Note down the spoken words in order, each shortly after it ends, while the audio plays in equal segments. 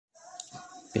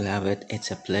Beloved,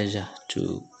 it's a pleasure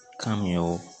to come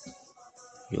your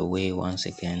way once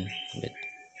again with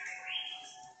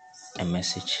a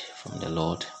message from the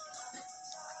Lord.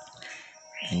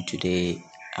 And today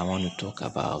I want to talk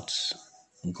about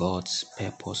God's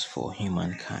purpose for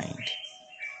humankind.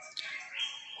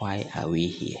 Why are we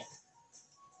here?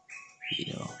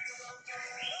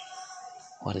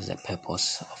 What is the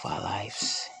purpose of our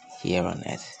lives here on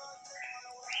earth?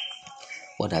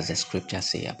 What does the scripture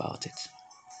say about it?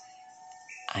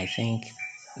 I think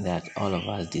that all of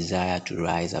us desire to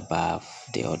rise above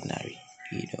the ordinary.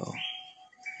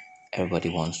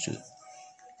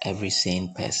 Every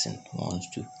sane person wants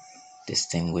to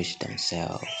distinguish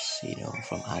themselves,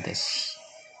 from others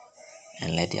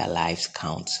and let their lives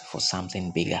count for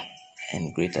something bigger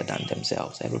and greater than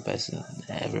themselves. Every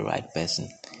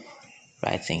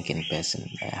right thinking person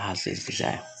has this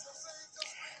desire.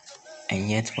 And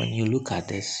yet when you look at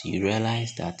this, you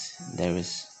realize that there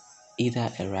is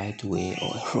either a right way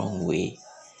or a wrong way,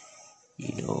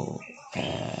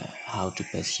 how to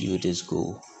pursue this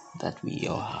goal that we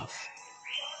all have.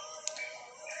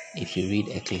 If you read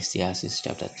Ecclesiastes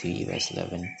chapter 3 verse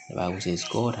 11, the Bible says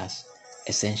God has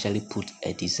essentially put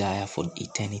a desire for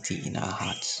eternity in our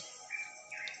hearts.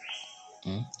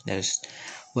 There's,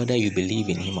 whether you believe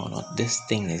in Him or not, this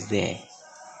thing is there,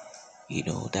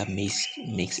 that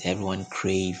makes everyone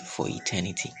crave for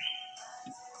eternity.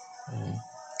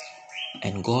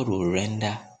 And God will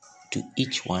render to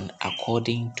each one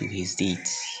according to his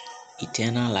deeds.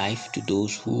 Eternal life to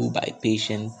those who by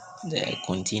patient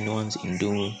continuance in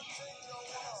doing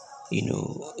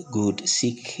good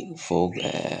seek for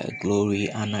glory,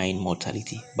 honor,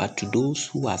 immortality. But to those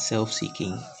who are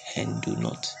self-seeking and do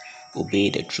not obey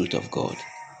the truth of God,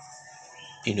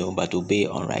 but obey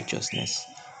unrighteousness,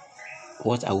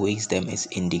 what awaits them is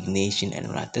indignation and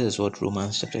wrath. This is what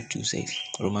Romans chapter 2 says.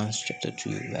 Romans chapter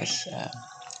 2 verse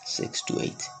 6 to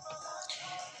 8.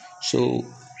 So,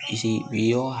 you see,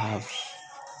 we all have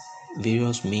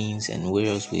various means and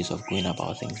various ways of going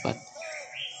about things, but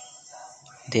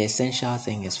the essential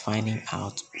thing is finding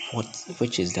out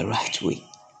which is the right way,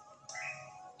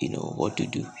 what to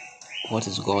do. What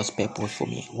is God's purpose for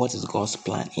me? What is God's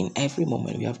plan? In every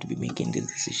moment, we have to be making this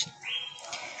decision.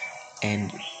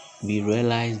 And we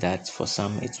realize that for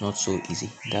some, it's not so easy.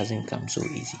 It doesn't come so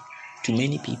easy to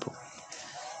many people.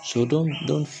 So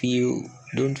don't feel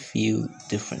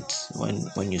different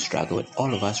when you struggle with it.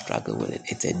 All of us struggle with it.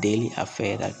 It's a daily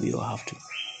affair that we all have to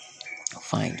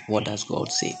find. What does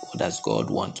God say? What does God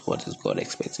want? What is God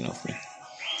expecting of me?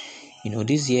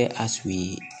 This year, as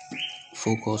we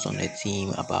focus on the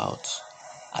theme about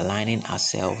aligning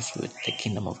ourselves with the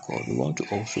kingdom of God, we want to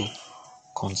also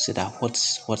consider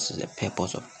what's the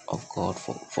purpose of God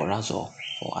for us all.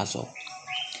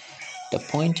 The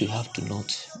point you have to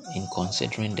note in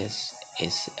considering this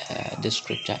is this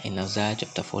scripture in Isaiah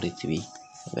chapter 43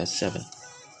 verse 7.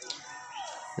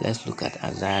 Let's look at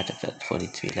Isaiah chapter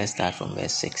 43. Let's start from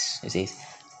verse 6. It says,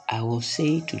 I will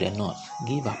say to the north,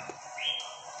 give up,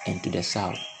 and to the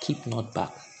south, keep not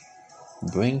back.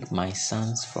 Bring my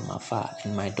sons from afar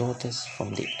and my daughters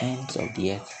from the ends of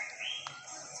the earth.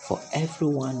 For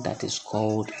everyone that is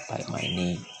called by my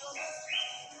name,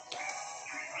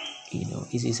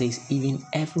 it says, even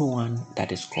everyone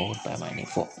that is called by my name,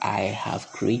 for I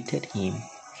have created him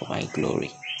for my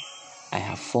glory. I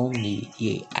have formed him,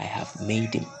 yea, I have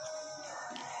made him.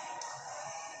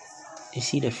 You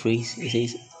see the phrase, it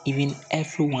says, even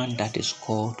everyone that is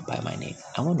called by my name.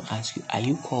 I want to ask you, are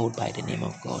you called by the name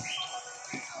of God?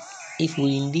 If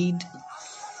we indeed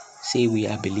say we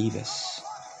are believers,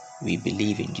 we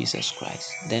believe in Jesus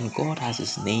Christ, then God has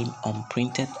his name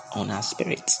imprinted on our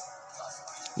spirits.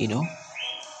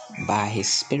 By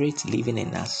his spirit living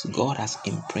in us, God has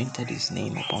imprinted his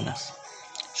name upon us.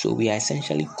 So we are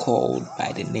essentially called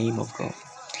by the name of God.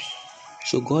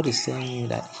 So God is telling you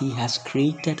that he has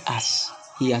created us.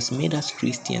 He has made us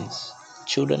Christians,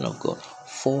 children of God,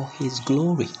 for his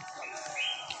glory.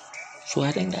 So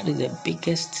I think that is the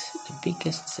biggest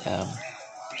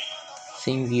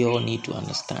thing we all need to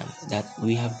understand, that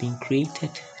we have been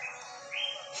created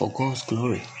for God's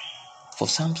glory, for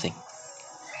something,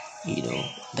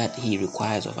 that he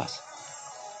requires of us.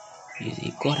 You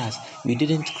see, we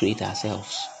didn't create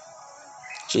ourselves.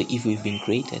 So if we've been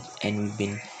created and we've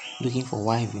been looking for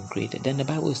why we've been created, then the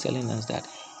Bible is telling us that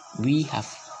we have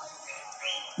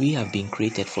been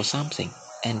created for something,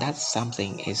 and that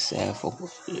something is for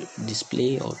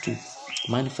display or to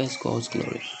manifest God's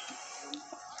glory.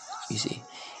 You see,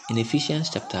 in Ephesians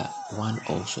chapter 1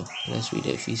 also, let's read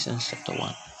Ephesians chapter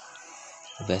 1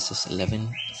 verses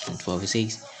 11 and 12. It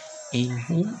says, In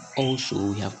whom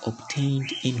also we have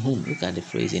obtained, in whom, look at the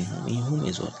phrase in whom. In whom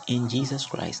is what? In Jesus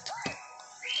Christ.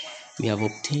 We have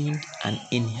obtained an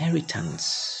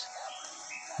inheritance,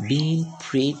 being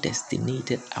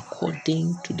predestinated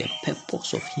according to the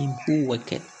purpose of him who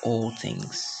worketh all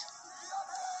things,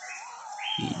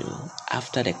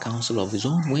 after the counsel of his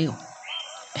own will.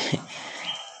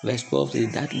 Verse 12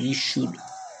 says that we should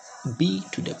be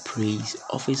to the praise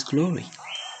of his glory,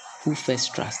 who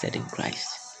first trusted in Christ.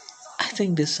 I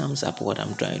think this sums up what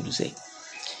I'm trying to say.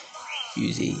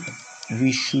 You see,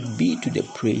 we should be to the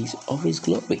praise of his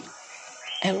glory.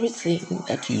 Everything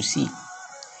that you see,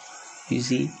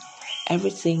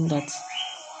 everything that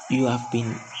you have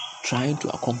been trying to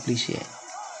accomplish here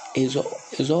is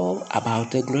all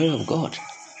about the glory of God.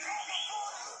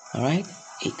 All right?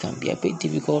 It can be a bit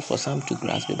difficult for some to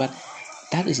grasp it, but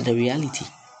that is the reality.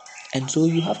 And so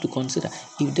you have to consider,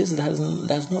 if this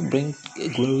does not bring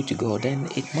glory to God, then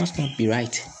it must not be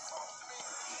right.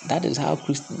 That is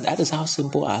how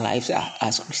simple our lives are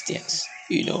as Christians.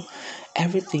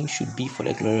 Everything should be for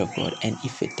the glory of God, and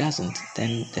if it doesn't,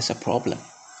 then there's a problem.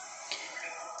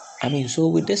 So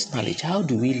with this knowledge, how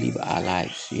do we live our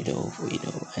lives,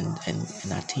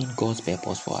 and attain God's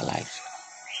purpose for our lives?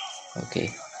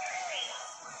 Okay.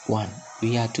 1,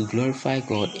 we are to glorify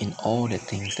God in all the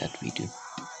things that we do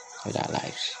with our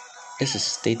lives. This is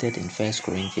stated in 1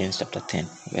 Corinthians chapter 10,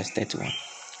 verse 31.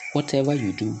 Whatever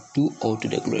you do, do all to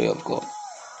the glory of God.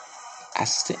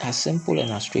 As simple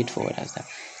and as straightforward as that.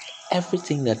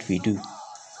 Everything that we do,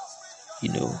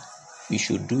 we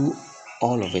should do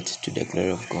all of it to the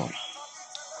glory of God.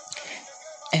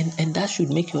 And that should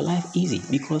make your life easy,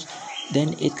 because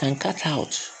then it can cut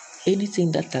out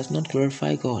anything that does not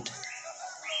glorify God.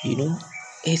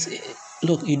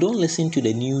 Look, you don't listen to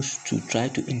the news to try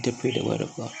to interpret the word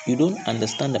of God. You don't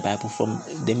understand the Bible from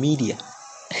the media.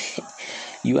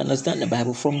 You understand the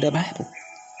Bible from the Bible.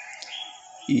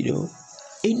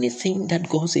 Anything that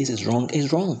God says is wrong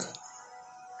is wrong.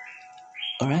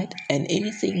 All right? And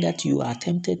anything that you are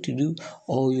tempted to do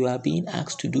or you are being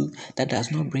asked to do that does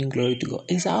not bring glory to God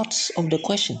is out of the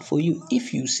question for you.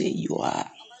 If you say you are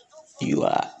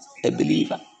a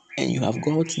believer and you have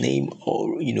God's name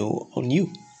or on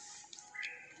you,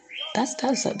 that's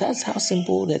how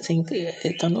simple the thing.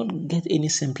 It cannot get any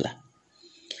simpler.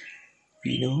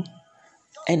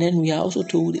 And then we are also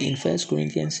told in 1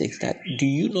 Corinthians 6 that, do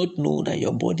you not know that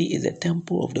your body is a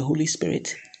temple of the Holy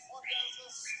Spirit,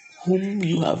 whom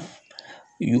you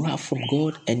have from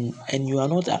God, and you are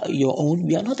not your own?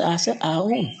 We are not our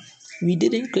own. We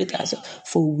didn't create ourselves,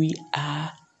 for we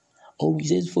are, or he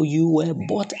says, for you were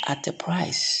bought at a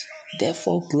price.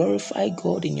 Therefore glorify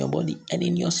God in your body and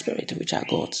in your spirit, which are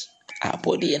God's. Our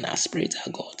body and our spirit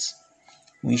are God's.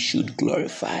 We should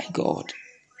glorify God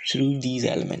through these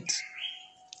elements.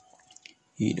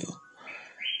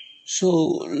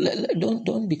 So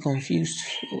don't be confused.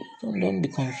 Don't be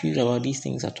confused about these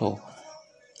things at all.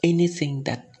 Anything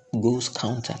that goes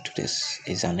counter to this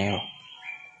is an error.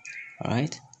 All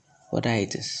right? Whether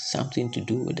it is something to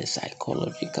do with the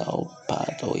psychological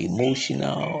part, or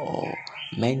emotional, or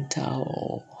mental,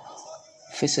 or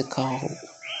physical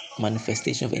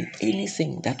manifestation of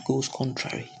anything that goes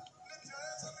contrary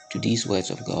to these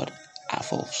words of God are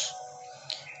false.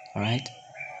 All right?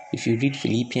 If you read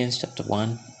Philippians chapter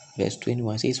 1, verse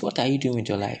 21, it says, what are you doing with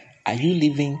your life? Are you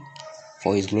living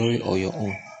for his glory or your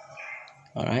own?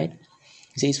 All right?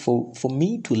 It says, for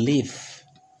me to live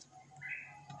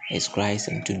is Christ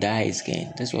and to die is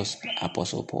gain. This was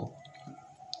Apostle Paul.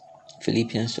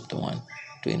 Philippians chapter 1,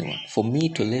 21. For me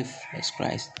to live is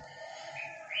Christ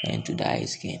and to die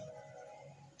is gain.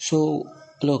 So,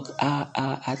 look,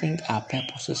 I think our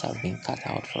purposes have been cut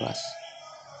out for us.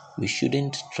 We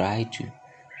shouldn't try to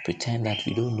pretend that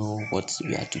we don't know what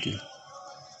we are to do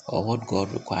or what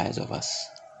God requires of us.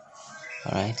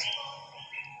 All right?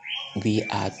 We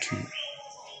are to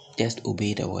just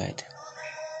obey the word.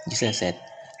 Jesus said,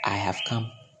 I have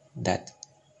come that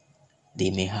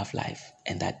they may have life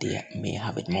and that they may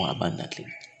have it more abundantly.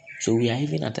 So we are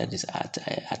even at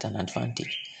an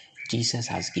advantage. Jesus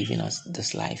has given us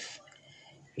this life,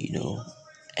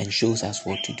 and shows us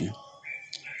what to do.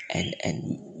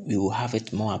 And we will have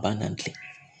it more abundantly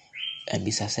and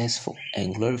be successful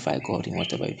and glorify God in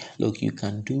whatever. Look, you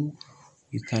can do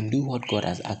what God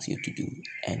has asked you to do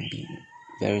and be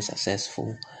very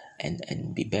successful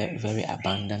and be very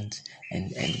abundant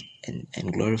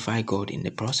and glorify God in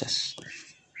the process.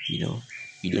 You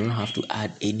don't have to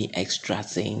add any extra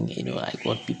thing, like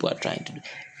what people are trying to do.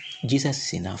 Jesus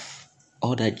is enough.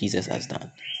 All that Jesus has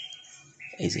done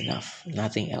is enough.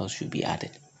 Nothing else should be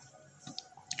added.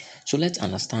 So let's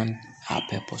understand our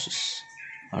purposes.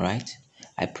 All right.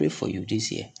 I pray for you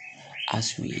this year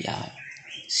as we are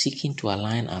seeking to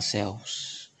align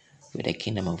ourselves with the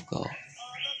kingdom of God,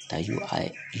 that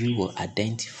you will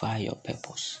identify your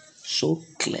purpose so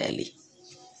clearly,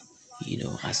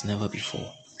 as never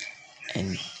before,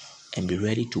 and be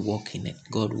ready to walk in it.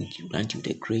 God will grant you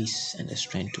the grace and the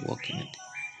strength to walk in it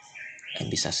and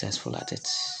be successful at it.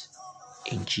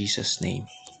 In Jesus' name,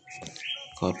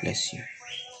 God bless you.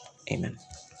 Amen.